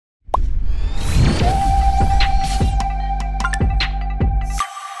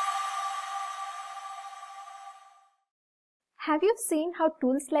Have you seen how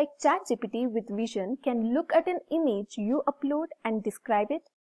tools like ChatGPT with vision can look at an image you upload and describe it?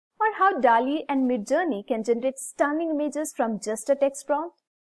 Or how DALL-E and Midjourney can generate stunning images from just a text prompt?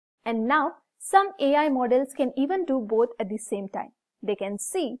 And now, some AI models can even do both at the same time. They can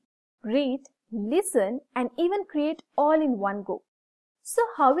see, read, listen, and even create all in one go. So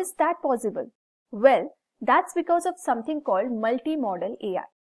how is that possible? Well, that's because of something called multimodal AI.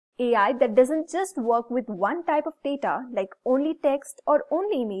 AI that doesn't just work with one type of data like only text or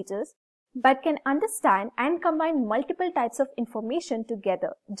only images, but can understand and combine multiple types of information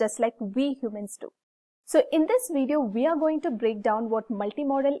together, just like we humans do. So in this video, we are going to break down what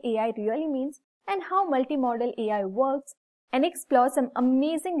multimodal AI really means and how multimodal AI works, and explore some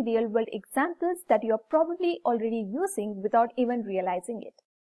amazing real-world examples that you are probably already using without even realizing it.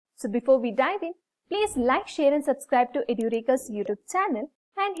 So before we dive in, please like, share and subscribe to Edureka's YouTube channel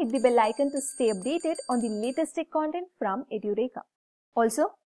and hit the bell icon to stay updated on the latest tech content from Edureka.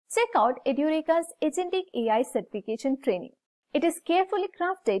 Also, check out Edureka's Agentic AI certification training. It is carefully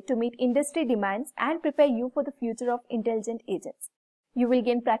crafted to meet industry demands and prepare you for the future of intelligent agents. You will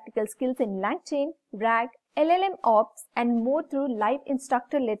gain practical skills in LangChain, RAG, LLM Ops and more through live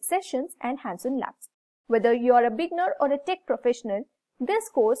instructor-led sessions and hands-on labs. Whether you are a beginner or a tech professional, this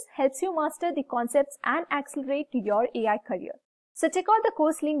course helps you master the concepts and accelerate your AI career. So check out the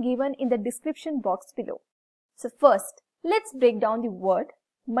course link given in the description box below. So first, let's break down the word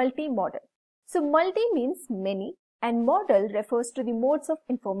multimodal. So multi means many and model refers to the modes of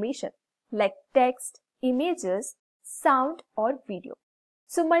information like text, images, sound or video.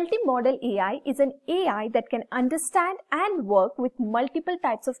 So multimodal AI is an AI that can understand and work with multiple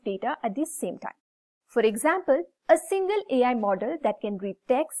types of data at the same time. For example, a single AI model that can read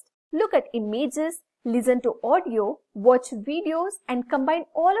text, look at images, listen to audio, watch videos and combine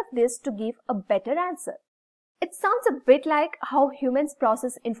all of this to give a better answer. It sounds a bit like how humans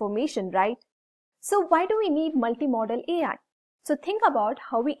process information, right? So why do we need multimodal AI? So think about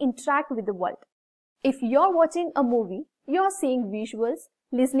how we interact with the world. If you're watching a movie, you're seeing visuals,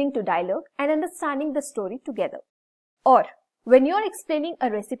 listening to dialogue and understanding the story together. Or when you're explaining a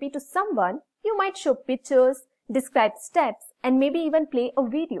recipe to someone, you might show pictures, describe steps and maybe even play a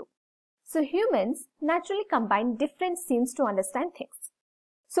video. So humans naturally combine different scenes to understand things.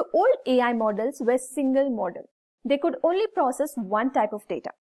 So old AI models were single model. They could only process one type of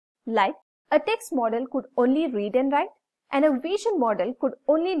data. Like a text model could only read and write, and a vision model could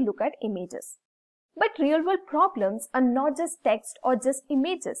only look at images. But real-world problems are not just text or just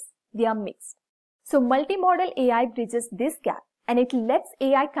images. They are mixed. So multimodal AI bridges this gap and it lets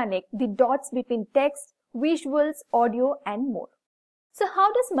AI connect the dots between text, visuals, audio and more. So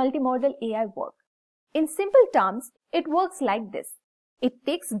how does multimodal AI work? In simple terms, it works like this. It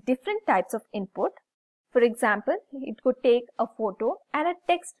takes different types of input. For example, it could take a photo and a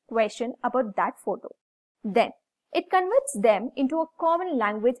text question about that photo. Then, it converts them into a common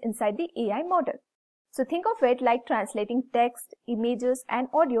language inside the AI model. So think of it like translating text, images and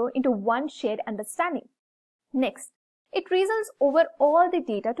audio into one shared understanding. Next, it reasons over all the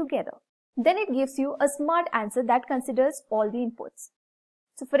data together. Then it gives you a smart answer that considers all the inputs.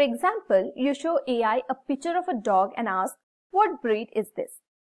 So for example, you show AI a picture of a dog and ask, what breed is this?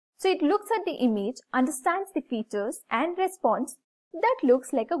 So it looks at the image, understands the features and responds, that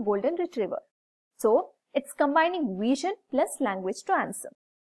looks like a golden retriever. So it's combining vision plus language to answer.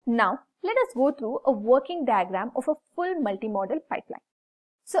 Now let us go through a working diagram of a full multimodal pipeline.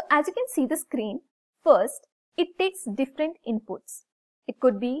 So as you can see the screen, first it takes different inputs. It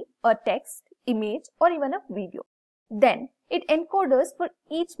could be a text, image or even a video. Then it encodes for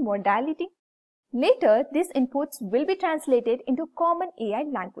each modality. Later, these inputs will be translated into common AI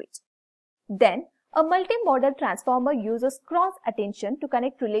language. Then, a multimodal transformer uses cross-attention to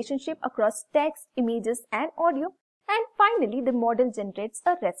connect relationship across text, images and audio. And finally, the model generates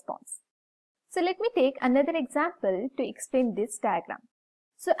a response. So let me take another example to explain this diagram.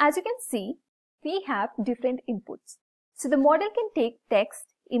 So as you can see, we have different inputs. So the model can take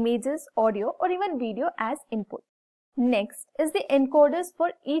text, images, audio or even video as input. Next is the encoders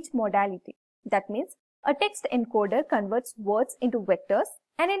for each modality. That means a text encoder converts words into vectors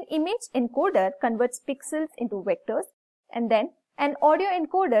and an image encoder converts pixels into vectors and then an audio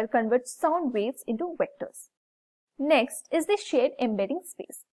encoder converts sound waves into vectors. Next is the shared embedding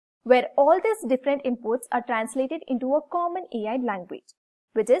space where all these different inputs are translated into a common AI language,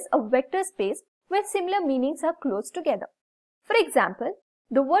 which is a vector space where similar meanings are close together. For example,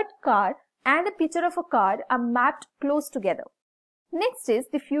 the word car and the picture of a car are mapped close together. Next is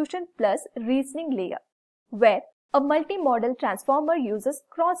the fusion plus reasoning layer, where A multimodal transformer uses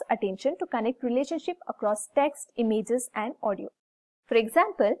cross-attention to connect relationship across text, images, and audio. For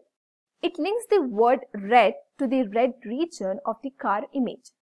example, it links the word red to the red region of the car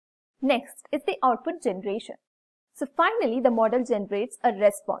image. Next is the output generation. So finally, the model generates a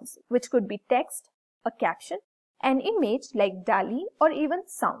response, which could be text, a caption, an image like DALL-E, or even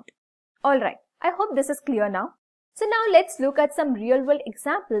sound. Alright, I hope this is clear now. So now let's look at some real-world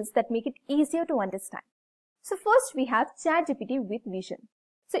examples that make it easier to understand. So first we have ChatGPT with vision.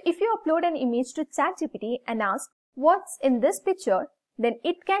 So if you upload an image to ChatGPT and ask what's in this picture, then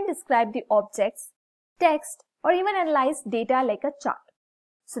it can describe the objects, text, or even analyze data like a chart.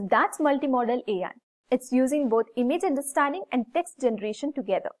 So that's multimodal AI. It's using both image understanding and text generation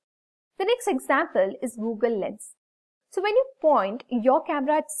together. The next example is Google Lens. So when you point your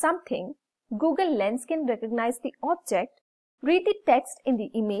camera at something, Google Lens can recognize the object, read the text in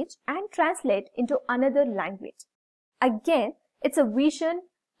the image, and translate into another language. Again, it's a vision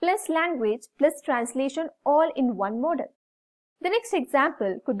plus language plus translation all in one model. The next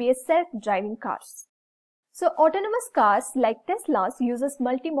example could be a self-driving cars. So autonomous cars like Tesla's uses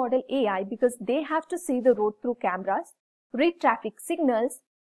multimodal AI because they have to see the road through cameras, read traffic signals,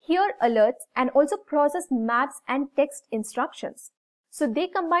 hear alerts, and also process maps and text instructions. So they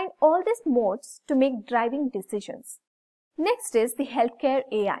combine all these modes to make driving decisions. Next is the healthcare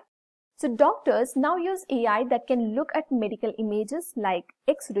AI. So doctors now use AI that can look at medical images like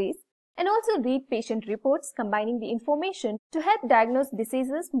X-rays and also read patient reports, combining the information to help diagnose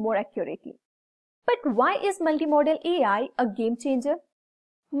diseases more accurately. But why is multimodal AI a game changer?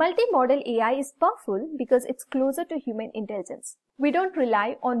 Multimodal AI is powerful because it's closer to human intelligence. We don't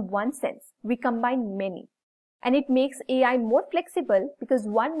rely on one sense, we combine many. And it makes AI more flexible because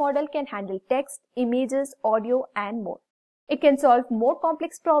one model can handle text, images, audio, and more. It can solve more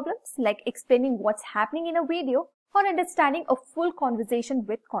complex problems like explaining what's happening in a video or understanding a full conversation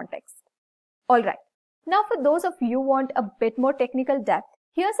with context. Alright, now for those of you who want a bit more technical depth,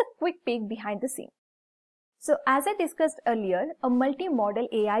 here's a quick peek behind the scene. So as I discussed earlier, a multimodal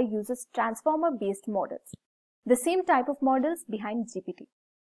AI uses transformer-based models, the same type of models behind GPT.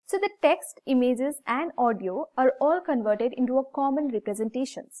 So the text, images, and audio are all converted into a common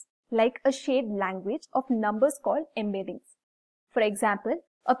representations, like a shared language of numbers called embeddings. For example,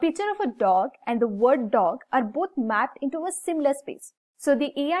 a picture of a dog and the word dog are both mapped into a similar space, so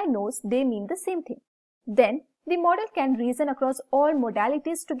the AI knows they mean the same thing. Then, the model can reason across all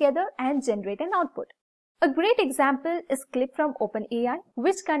modalities together and generate an output. A great example is Clip from OpenAI,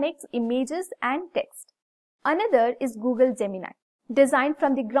 which connects images and text. Another is Google Gemini, designed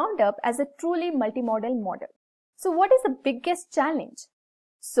from the ground up as a truly multimodal model. So what is the biggest challenge?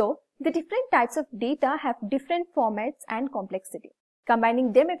 So, the different types of data have different formats and complexity.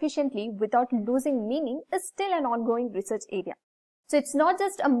 Combining them efficiently without losing meaning is still an ongoing research area. So it's not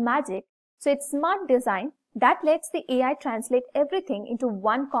just a magic, so it's smart design that lets the AI translate everything into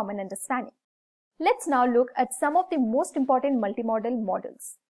one common understanding. Let's now look at some of the most important multimodal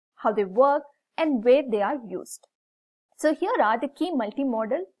models, how they work and where they are used. So here are the key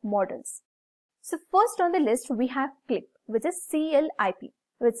multimodal models. So first on the list we have CLIP, which is CLIP,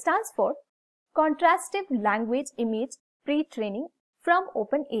 which stands for Contrastive Language Image Pre-Training from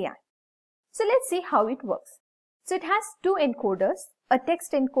OpenAI. So let's see how it works. So it has two encoders, a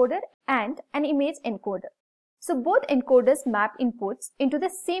text encoder and an image encoder. So both encoders map inputs into the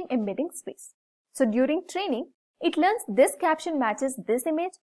same embedding space. So during training, it learns this caption matches this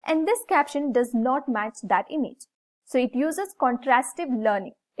image and this caption does not match that image. So it uses contrastive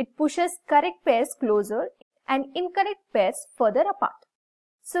learning. It pushes correct pairs closer and incorrect pairs further apart.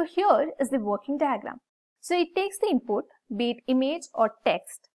 So here is the working diagram. So it takes the input, be it image or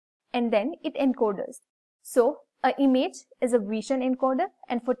text, and then it encodes. So an image is a vision encoder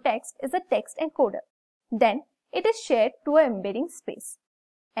and for text is a text encoder. Then it is shared to an embedding space.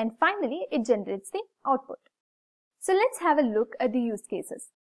 And finally, it generates the output. So let's have a look at the use cases.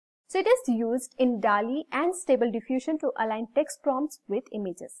 So it is used in DALL-E and Stable Diffusion to align text prompts with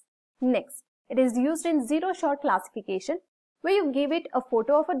images. Next, it is used in zero-shot classification, where you give it a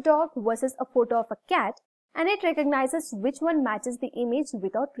photo of a dog versus a photo of a cat, and it recognizes which one matches the image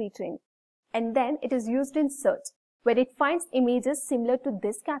without retraining. And then it is used in search, where it finds images similar to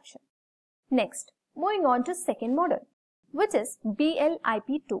this caption. Next, moving on to second model, which is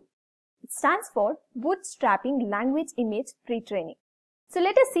BLIP2. It stands for Bootstrapping Language Image Pre-Training. So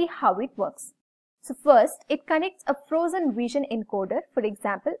let us see how it works. So first, it connects a frozen vision encoder, for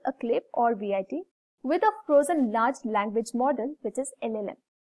example, a CLIP or VIT, with a frozen large language model, which is LLM.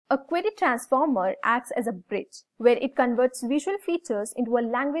 A query transformer acts as a bridge, where it converts visual features into a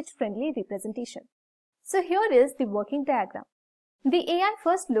language-friendly representation. So here is the working diagram. The AI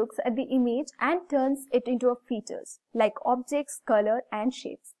first looks at the image and turns it into features like objects, color and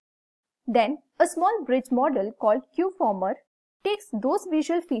shapes. Then a small bridge model called QFormer takes those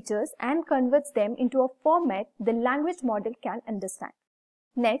visual features and converts them into a format the language model can understand.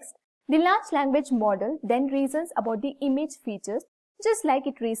 Next, the large language model then reasons about the image features just like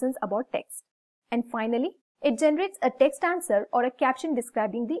it reasons about text. And finally, it generates a text answer or a caption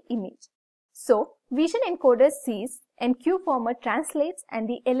describing the image. So, Vision encoder sees and QFormer translates and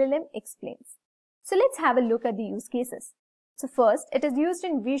the LLM explains. So let's have a look at the use cases. So first, it is used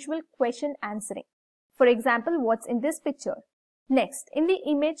in visual question answering. For example, what's in this picture? Next, in the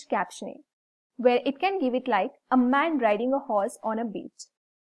image captioning, where it can give it like a man riding a horse on a beach.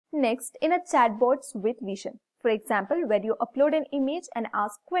 Next, in a chatbots with Vision. For example, where you upload an image and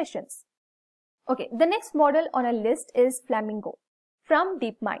ask questions. Okay, the next model on our list is Flamingo from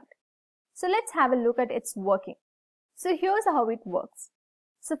DeepMind. So let's have a look at its working. So here's how it works.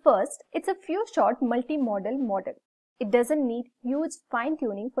 So first, it's a few short multimodal model. It doesn't need huge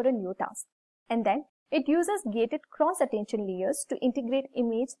fine-tuning for a new task. And then it uses gated cross-attention layers to integrate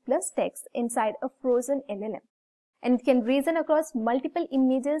image plus text inside a frozen LLM. And it can reason across multiple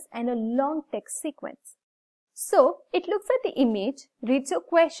images and a long text sequence. So it looks at the image, reads your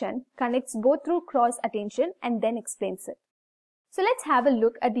question, connects both through cross-attention and then explains it. So let's have a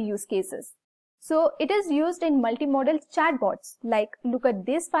look at the use cases. So it is used in multimodal chatbots like look at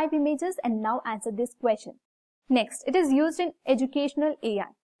these 5 images and now answer this question. Next, it is used in educational AI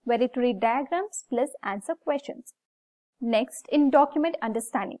where it reads diagrams plus answer questions. Next, in document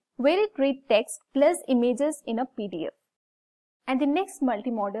understanding where it reads text plus images in a PDF. And the next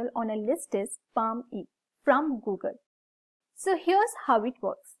multimodal on a list is PalmE from Google. So here's how it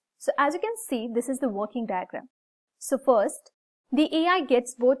works. So as you can see, this is the working diagram. So first, the AI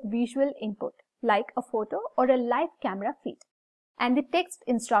gets both visual input like a photo or a live camera feed and the text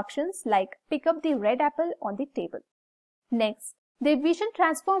instructions like pick up the red apple on the table. Next, the vision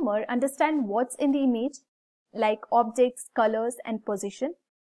transformer understands what's in the image like objects, colors and position,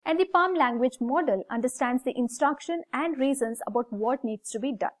 and the Palm language model understands the instruction and reasons about what needs to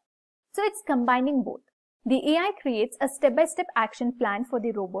be done. So it's combining both. The AI creates a step-by-step action plan for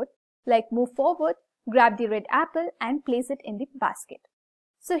the robot like move forward, grab the red apple and place it in the basket.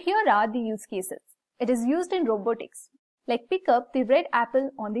 So here are the use cases. It is used in robotics like pick up the red apple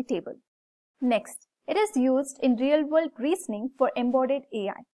on the table. Next, it is used in real-world reasoning for embodied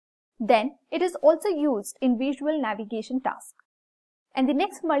AI. Then, it is also used in visual navigation tasks. And the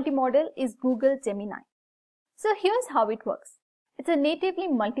next multimodal is Google Gemini. So here's how it works. It's a natively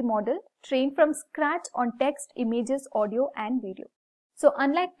multimodal trained from scratch on text, images, audio and video. So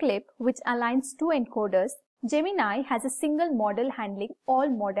unlike Clip, which aligns 2 encoders, Gemini has a single model handling all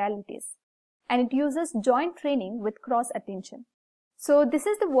modalities. And it uses joint training with cross-attention. So this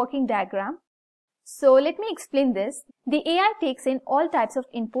is the working diagram. So let me explain this. The AI takes in all types of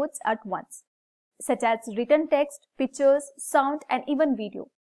inputs at once, such as written text, pictures, sound and even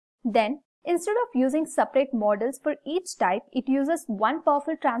video. Then, instead of using separate models for each type, it uses one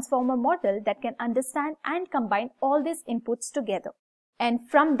powerful transformer model that can understand and combine all these inputs together. And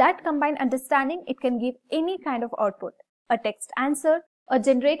from that combined understanding, it can give any kind of output, a text answer, a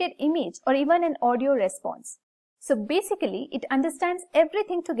generated image or even an audio response. So basically, it understands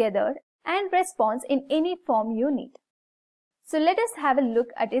everything together and responds in any form you need. So let us have a look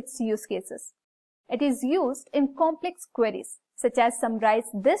at its use cases. It is used in complex queries such as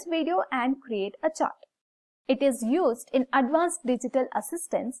summarize this video and create a chart. It is used in advanced digital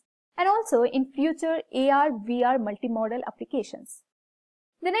assistants and also in future AR/VR multimodal applications.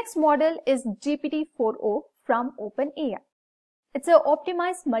 The next model is GPT-4o from OpenAI. It's an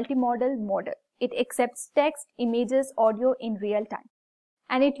optimized multimodal model. It accepts text, images, audio in real time.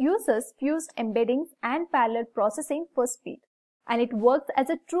 And it uses fused embeddings and parallel processing for speed. And it works as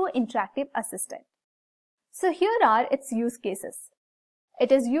a true interactive assistant. So here are its use cases.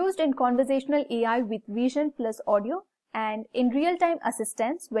 It is used in conversational AI with vision plus audio and in real-time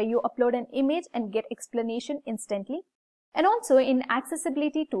assistance where you upload an image and get explanation instantly. And also in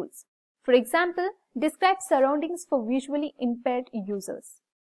accessibility tools. For example, describe surroundings for visually impaired users.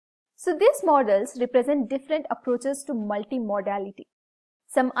 So these models represent different approaches to multimodality.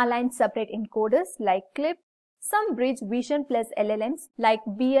 Some align separate encoders like Clip, some bridge vision plus LLMs like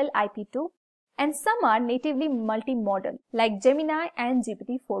BLIP2, and some are natively multimodal like Gemini and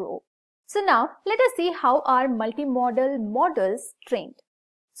GPT-4o. So now let us see how are multimodal models trained.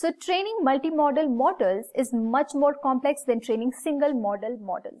 So training multimodal models is much more complex than training single model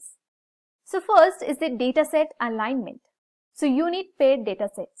models. So first is the dataset alignment. So you need paired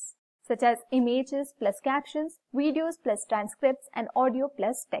datasets such as images plus captions, videos plus transcripts, and audio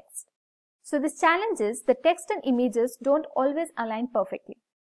plus text. So this challenge is the text and images don't always align perfectly.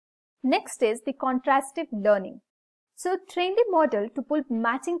 Next is the contrastive learning. So train the model to pull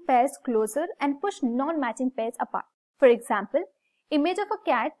matching pairs closer and push non-matching pairs apart. For example, image of a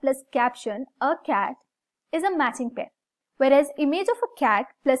cat plus caption, a cat, is a matching pair, whereas image of a cat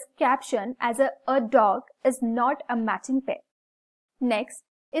plus caption as a dog is not a matching pair. Next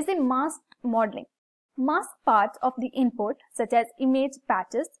is the masked modeling. Mask parts of the input such as image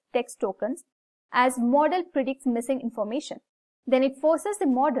patches, text tokens, as model predicts missing information. Then it forces the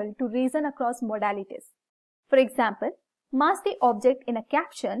model to reason across modalities. For example, mask the object in a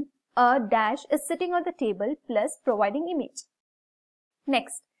caption, a dash is sitting on the table plus providing image.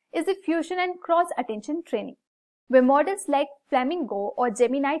 Next is the fusion and cross-attention training, where models like Flamingo or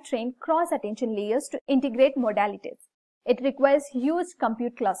Gemini train cross-attention layers to integrate modalities. It requires huge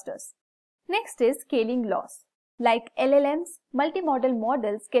compute clusters. Next is scaling laws. Like LLMs, multimodal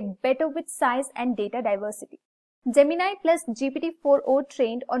models get better with size and data diversity. Gemini plus GPT-4o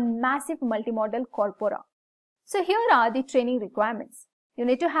trained on massive multimodal corpora. So here are the training requirements. You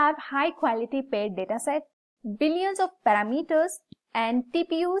need to have high quality paired dataset, billions of parameters, and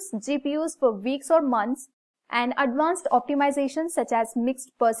TPUs, GPUs for weeks or months, and advanced optimizations such as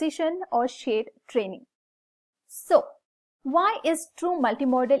mixed precision or shade training. So, why is true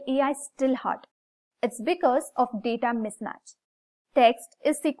multimodal AI still hard? It's because of data mismatch. Text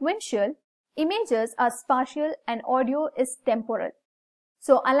is sequential, images are spatial, and audio is temporal.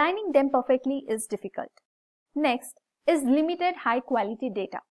 So aligning them perfectly is difficult. Next is limited high quality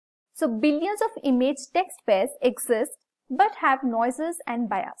data. So billions of image text pairs exist but have noises and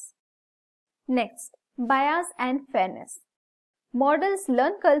bias. Next, bias and fairness. Models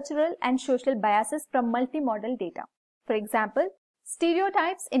learn cultural and social biases from multimodal data. For example,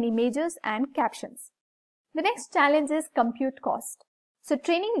 stereotypes in images and captions. The next challenge is compute cost. So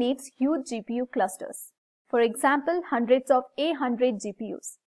training needs huge GPU clusters. For example, hundreds of A100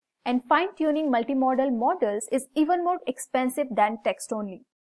 GPUs. And fine-tuning multimodal models is even more expensive than text only.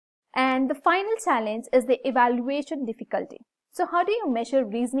 And the final challenge is the evaluation difficulty. So how do you measure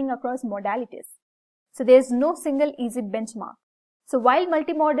reasoning across modalities? So there is no single easy benchmark. So while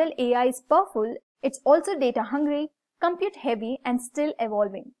multimodal AI is powerful, it's also data hungry, compute heavy, and still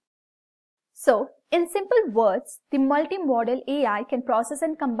evolving. So in simple words, the multimodal AI can process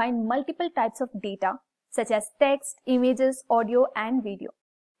and combine multiple types of data such as text, images, audio, and video.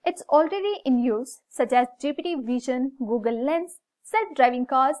 It's already in use such as GPT Vision, Google Lens, self-driving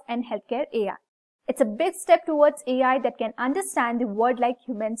cars, and healthcare AI. It's a big step towards AI that can understand the world like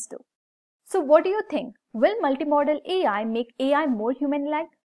humans do. So what do you think? Will multimodal AI make AI more human-like?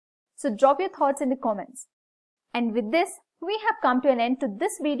 So drop your thoughts in the comments. And with this, we have come to an end to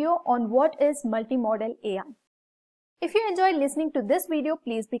this video on what is multimodal AI. If you enjoyed listening to this video,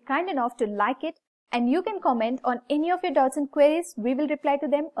 please be kind enough to like it, and you can comment on any of your doubts and queries. We will reply to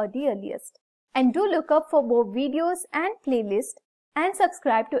them at the earliest. And do look up for more videos and playlists and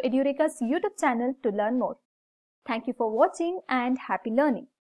subscribe to Edureka's YouTube channel to learn more. Thank you for watching and happy learning.